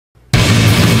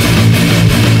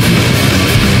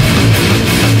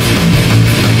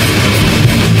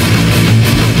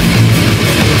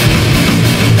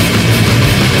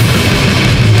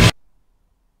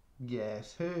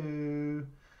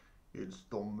It's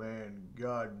the man,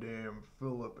 goddamn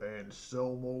Philip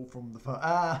Anselmo from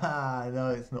the. No,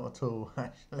 it's not at all,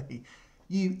 actually.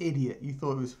 You idiot. You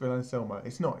thought it was Phil Anselmo.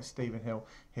 It's not. It's Stephen Hill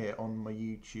here on my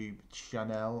YouTube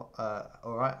channel.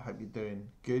 Alright, hope you're doing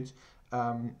good.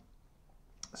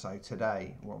 So,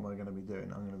 today, what am I going to be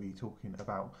doing? I'm going to be talking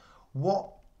about what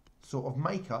sort of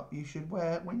makeup you should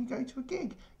wear when you go to a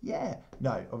gig. Yeah.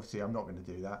 No, obviously, I'm not going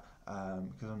to do that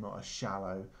because I'm not a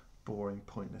shallow, boring,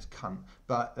 pointless cunt.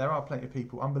 But there are plenty of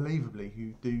people, unbelievably,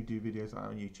 who do videos like that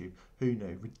on YouTube. Who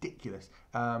knew? Ridiculous.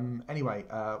 Anyway,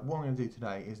 what I'm going to do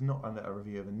today is not a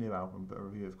review of a new album, but a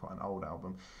review of quite an old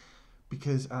album.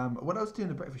 Because when I was doing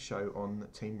the breakfast show on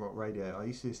Team Rock Radio, I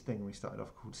used to do this thing we started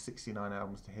off called 69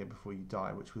 Albums to Hear Before You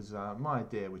Die, which was my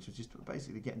idea, which was just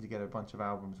basically getting together a bunch of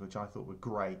albums which I thought were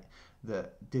great,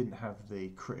 that didn't have the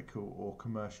critical or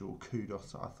commercial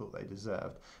kudos that I thought they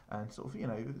deserved, and sort of, you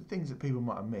know, things that people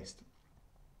might have missed.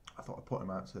 I thought I'd put them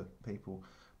out to people,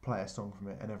 play a song from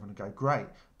it, and everyone would go, great.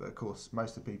 But of course,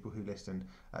 most of the people who listened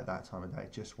at that time of day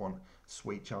just want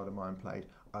Sweet Child of Mine played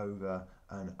over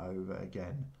and over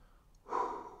again.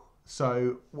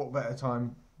 So what better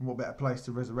time, what better place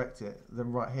to resurrect it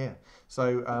than right here?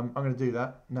 So I'm going to do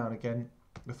that now and again.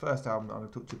 The first album that I'm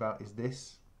going to talk to you about is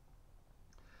this.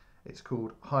 It's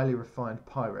called Highly Refined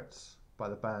Pirates by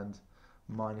the band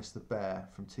Minus the Bear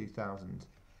from 2000,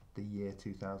 the year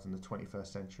 2000, the 21st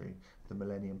century, the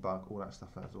Millennium Bug, all that stuff.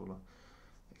 That's all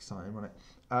exciting, wasn't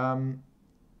it?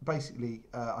 Basically,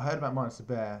 I heard about Minus the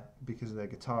Bear because of their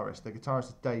guitarist. Their guitarist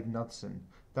is Dave Knudsen.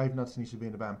 Dave Knudsen used to be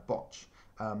in the band Botch.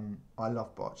 I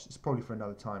love Botch. It's probably for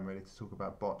another time, really, to talk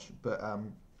about Botch. But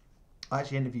I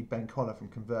actually interviewed Ben Collar from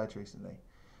Converge recently,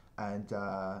 and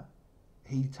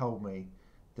he told me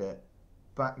that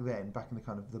back then, back in the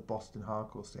kind of the Boston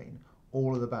hardcore scene,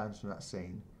 all of the bands from that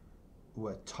scene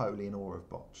were totally in awe of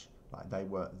Botch. Like, they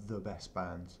were the best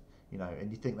bands, you know.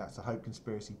 And you think that's the Hope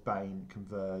Conspiracy, Bane,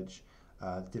 Converge,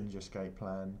 Dillinger Escape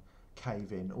Plan,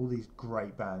 Cave In, all these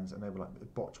great bands, and they were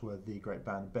like, Botch were the great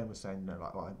band. And Ben was saying, you know,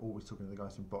 like, I'm always talking to the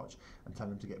guys from Botch and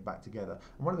telling them to get back together.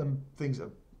 And one of the things that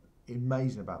are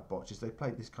amazing about Botch is they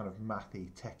played this kind of mathy,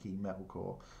 techie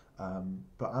metalcore,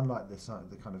 but unlike this,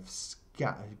 the kind of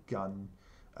scattergun,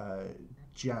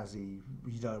 jazzy,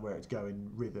 you don't know where it's going,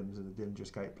 rhythms of the Dillinger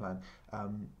Escape Plan.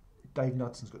 Dave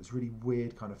Knudsen's got this really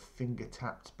weird kind of finger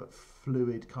tapped but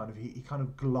fluid kind of, he kind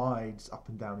of glides up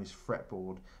and down his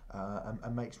fretboard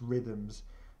and makes rhythms,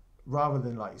 rather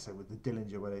than, like you say, with the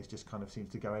Dillinger, where it just kind of seems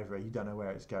to go everywhere, you don't know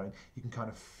where it's going. You can kind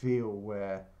of feel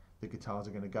where the guitars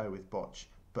are going to go with Botch,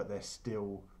 but they're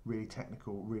still really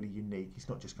technical, really unique. He's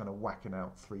not just kind of whacking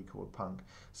out 3-chord punk.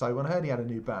 So when I heard he had a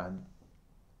new band,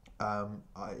 I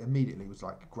immediately was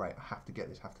like, great, I have to get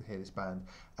this, have to hear this band.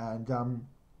 And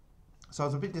so I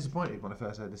was a bit disappointed when I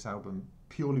first heard this album,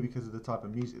 purely because of the type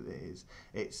of music that it is.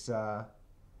 It's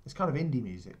kind of indie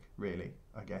music, really,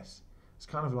 I guess. It's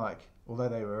kind of like, although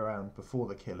they were around before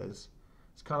the Killers,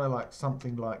 it's kind of like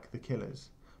something like the Killers,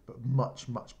 but much,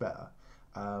 much better.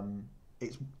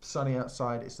 It's sunny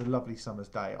outside, it's a lovely summer's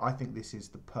day. I think this is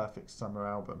the perfect summer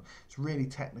album. It's really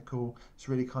technical, it's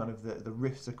really kind of, the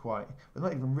riffs are quite, well,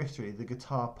 not even riffs really, the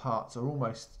guitar parts are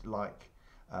almost like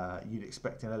you'd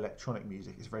expect in electronic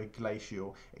music. It's very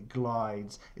glacial, it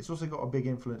glides. It's also got a big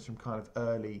influence from kind of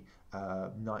early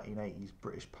 1980s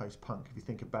British post-punk. If you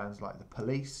think of bands like The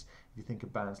Police, if you think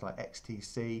of bands like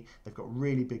XTC, they've got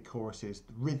really big choruses.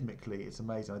 Rhythmically, it's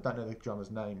amazing. I don't know the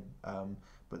drummer's name,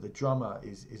 but the drummer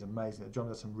is amazing. The drummer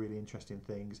does some really interesting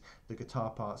things. The guitar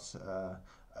parts are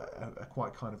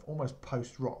quite kind of almost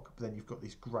post-rock, but then you've got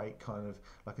these great kind of,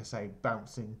 like I say,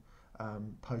 bouncing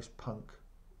post-punk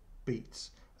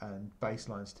beats and bass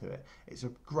lines to it. It's a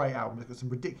great album. It's got some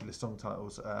ridiculous song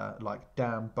titles like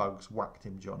Damn Bugs Whacked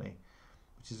Him Johnny,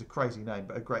 which is a crazy name,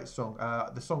 but a great song.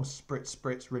 The song Spritz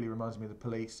Spritz really reminds me of The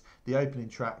Police. The opening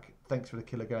track, Thanks for the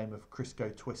Killer Game of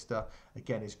Crisco Twister,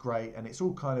 again, is great. And it's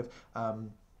all kind of,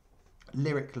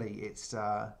 lyrically, it's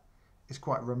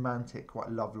quite romantic,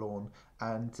 quite lovelorn.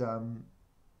 And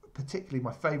particularly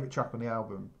my favourite track on the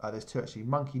album, there's two actually,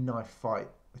 Monkey Knife Fight,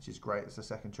 which is great, it's the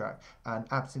second track, and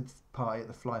Absinthe Party at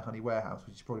the Fly Honey Warehouse,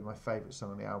 which is probably my favourite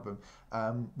song on the album,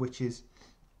 which is,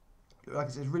 like I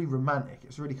said, it's really romantic.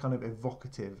 It's really kind of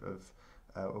evocative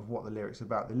of what the lyrics are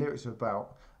about. The lyrics are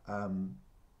about an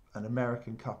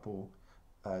American couple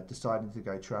deciding to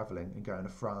go travelling and going to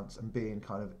France and being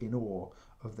kind of in awe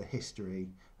of the history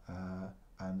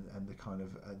and the kind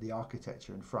of the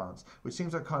architecture in France, which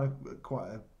seems like kind of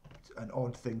quite an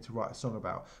odd thing to write a song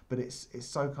about, but it's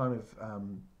so kind of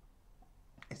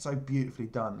it's so beautifully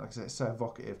done. Like I said, it's so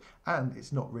evocative, and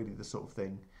it's not really the sort of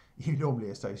thing you normally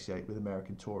associate with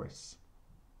American tourists.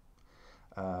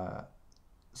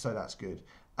 So that's good.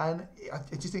 And I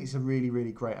just think it's a really,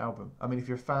 really great album. I mean, if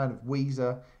you're a fan of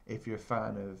Weezer, if you're a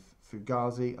fan of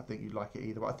Fugazi, I think you'd like it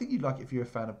either. But I think you'd like it if you're a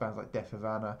fan of bands like Def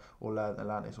Havana or Loud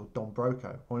Atlantis or Don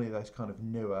Broco, one of those kind of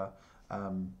newer,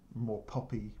 more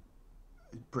poppy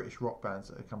British rock bands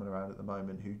that are coming around at the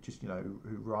moment who just, who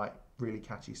write really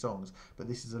catchy songs. But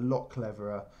this is a lot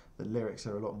cleverer. The lyrics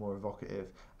are a lot more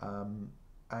evocative. And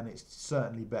it's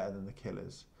certainly better than The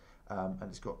Killers. And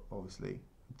it's got, obviously,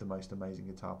 the most amazing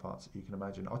guitar parts that you can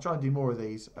imagine. I'll try and do more of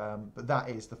these, but that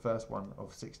is the first one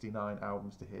of 69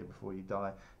 albums to hear before you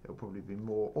die. It'll probably be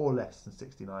more or less than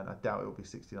 69. I doubt it'll be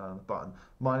 69 on the button.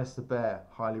 Minus the Bear,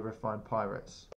 Highly Refined Pirates.